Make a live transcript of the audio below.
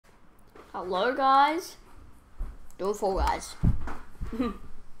Hello guys, doing Fall Guys.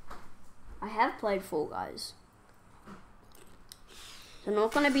 I have played Fall Guys, so I'm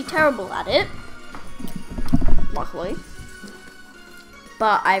not going to be terrible at it, luckily,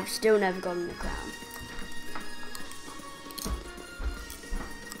 but I've still never gotten the crown.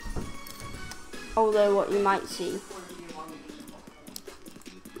 Although what you might see,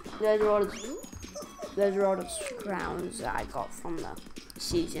 there's a lot of crowns that I got from the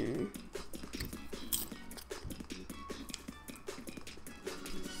season.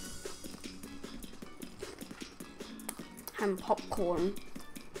 And popcorn.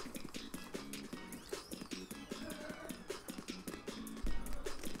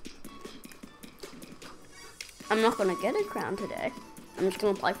 I'm not gonna get a crown today. I'm just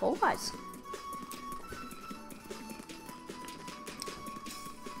gonna play Fall Guys.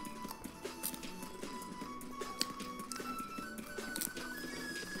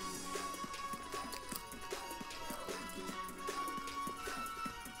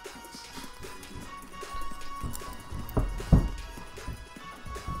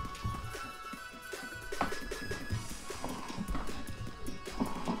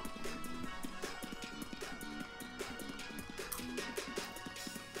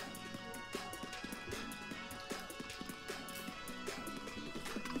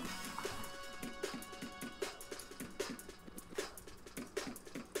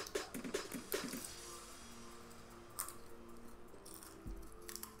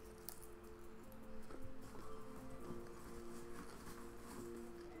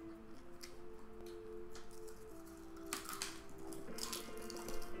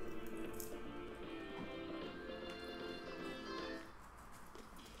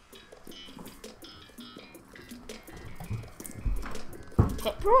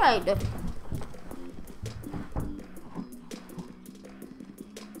 Hit parade.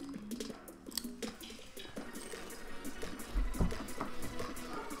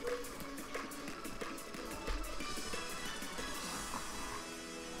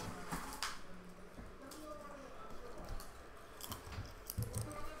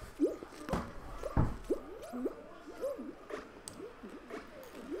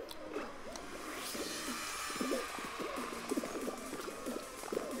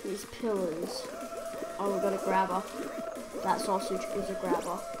 These pillars. Oh, we got a grabber. That sausage is a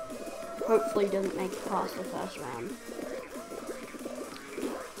grabber. Hopefully doesn't make it past the first round.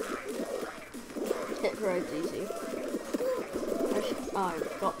 Hit road's easy. Oh,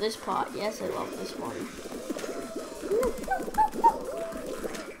 got this part. Yes, I love this one.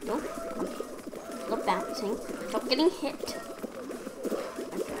 Nope. Stop bouncing. Stop getting hit.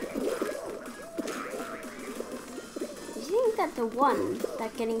 That the one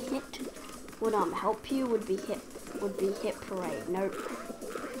that getting hit would help you would be hit parade. Nope.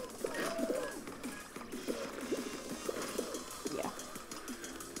 Yeah.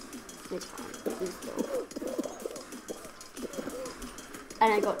 It's fine. It's cool.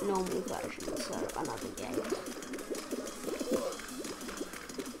 And I got normal version, so another game.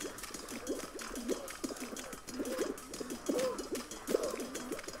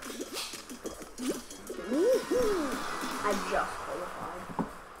 I just qualified.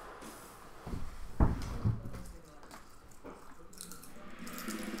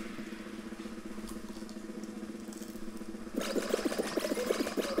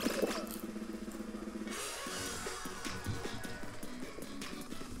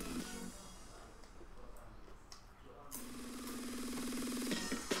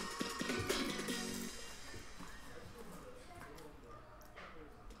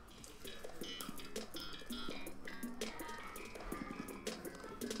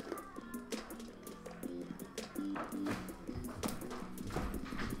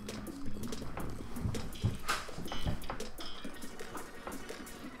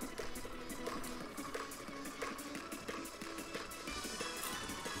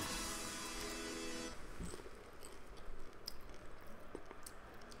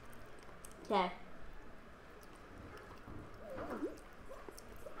 Okay.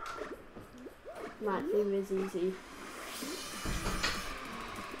 Might be as easy.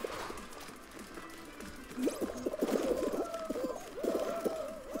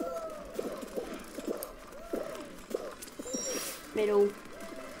 Middle.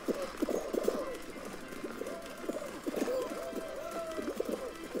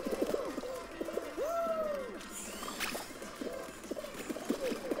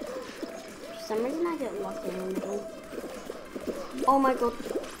 For some reason I get lucky in the middle. Oh my god.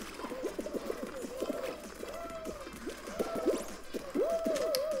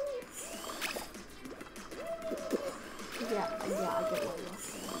 Yeah, I get lucky.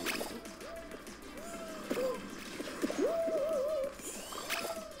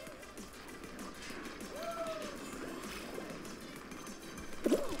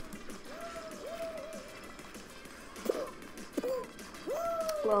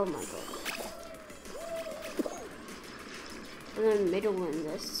 Oh my god. And then middle in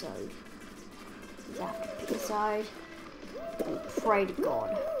this, so you have to pick a side and pray to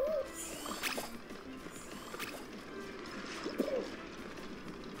God.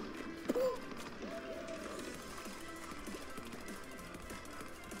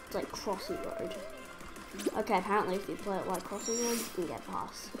 It's like Crossy Road. Okay, apparently if you play it like Crossy Road, you can get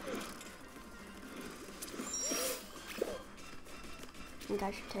past. I think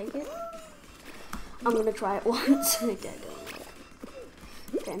I should take it. I'm gonna try it once. Okay, don't work.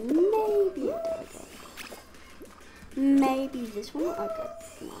 Okay, maybe it does. Okay. Maybe this one. Okay,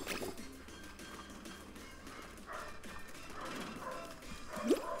 come on, baby.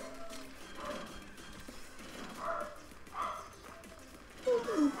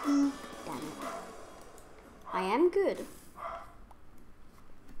 Damn it. I am good.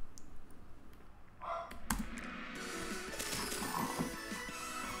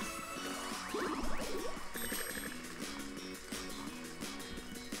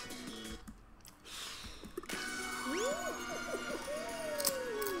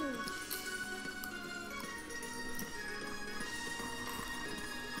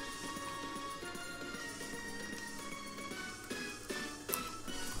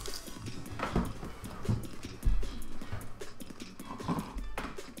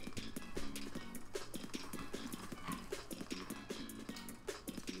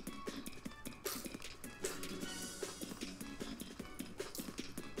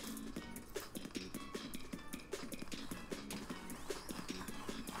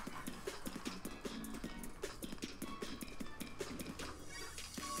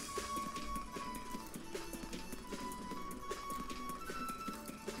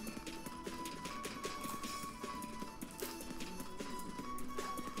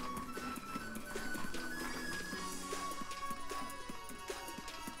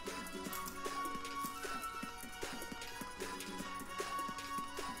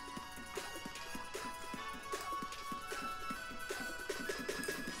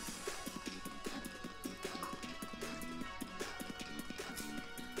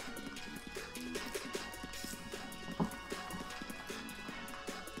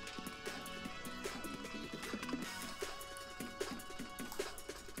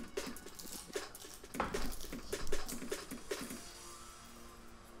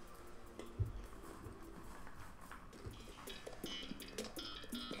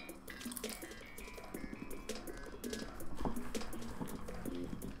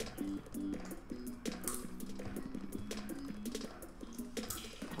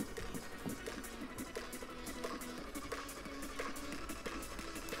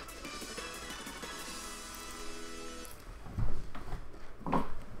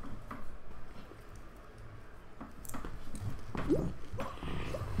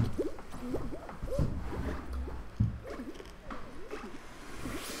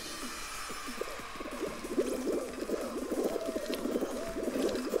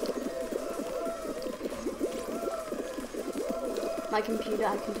 My computer,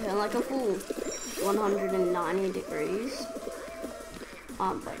 I can turn like a full 190 degrees.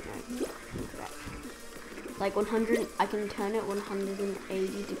 But no, incorrect. Like 100, I can turn it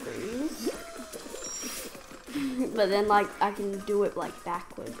 180 degrees. But then like I can do it like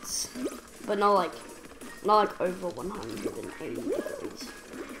backwards, but not like over 180 degrees.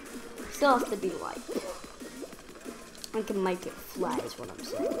 Still has to be like, I can make it flat is what I'm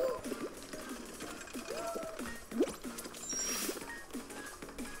saying.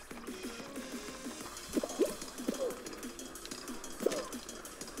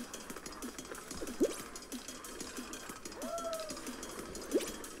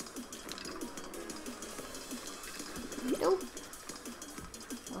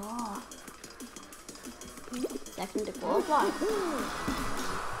 Oh. Second to qualify.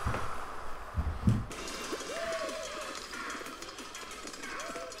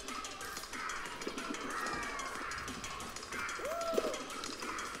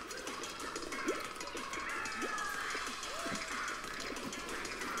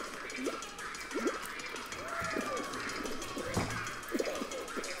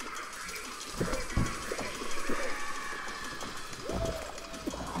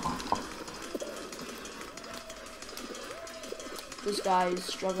 This guy is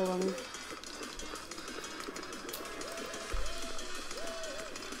struggling.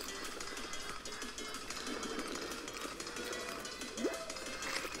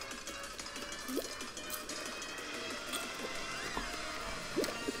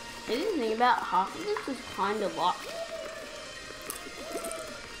 I didn't think about half of this is kind of locked.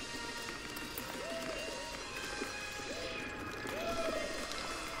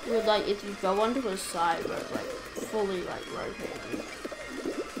 With like if you go onto a side where it's like fully like rotating,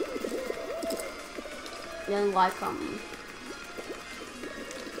 then like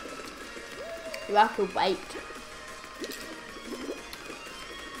you have to wait.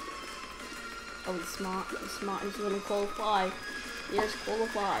 Oh, the smart is gonna qualify. Yes,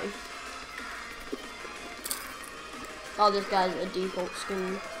 qualify. Oh, this guy's a default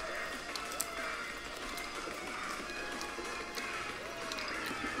skin.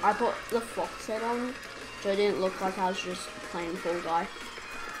 I put the fox head on, so it didn't look like I was just playing Fall Guy.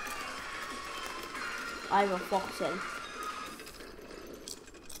 I have a fox head.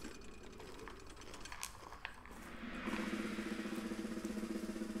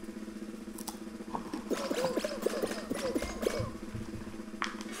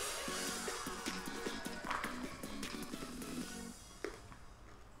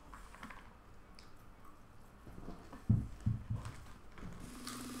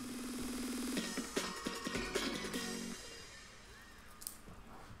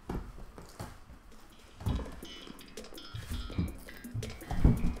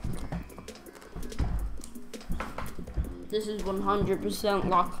 This is 100%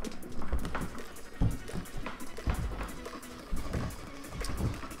 luck.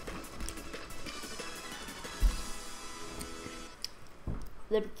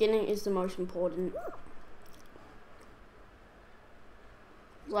 The beginning is the most important.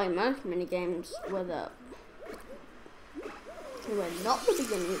 Like most minigames, where not the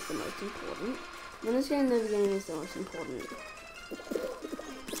beginning is the most important. In this game, the beginning is the most important.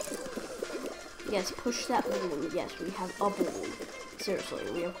 Yes, push that ball. Yes, we have a ball. Seriously,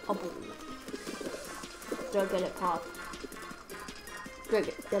 we have a ball. Don't get it past. Don't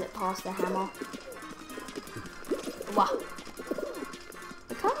get it past the hammer. Wow.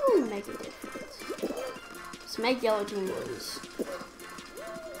 I can't really make a difference. Let's make yellow team lose.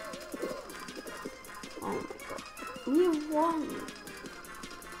 Oh my god. We won.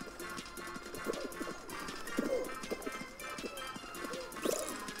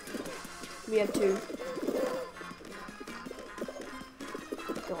 We have two.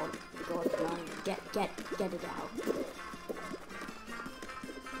 God, no. Get it out.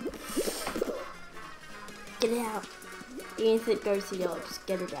 Get it out. Even if it goes to yellow, just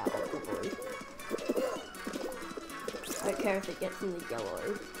get it out of the blue. I don't care if it gets in the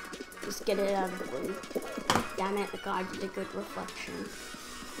yellow. Just get it out of the blue. Damn it, the guy did a good reflection.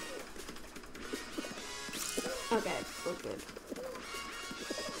 Okay, we're good.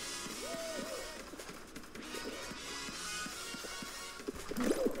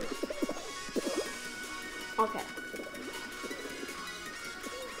 Okay.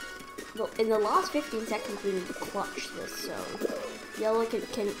 Well, in the last 15 seconds, we need to clutch this. So, yellow, can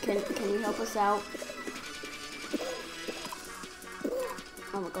you help us out?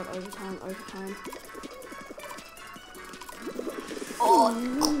 Oh my god, overtime. Oh!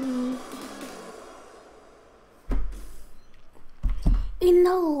 In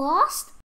the last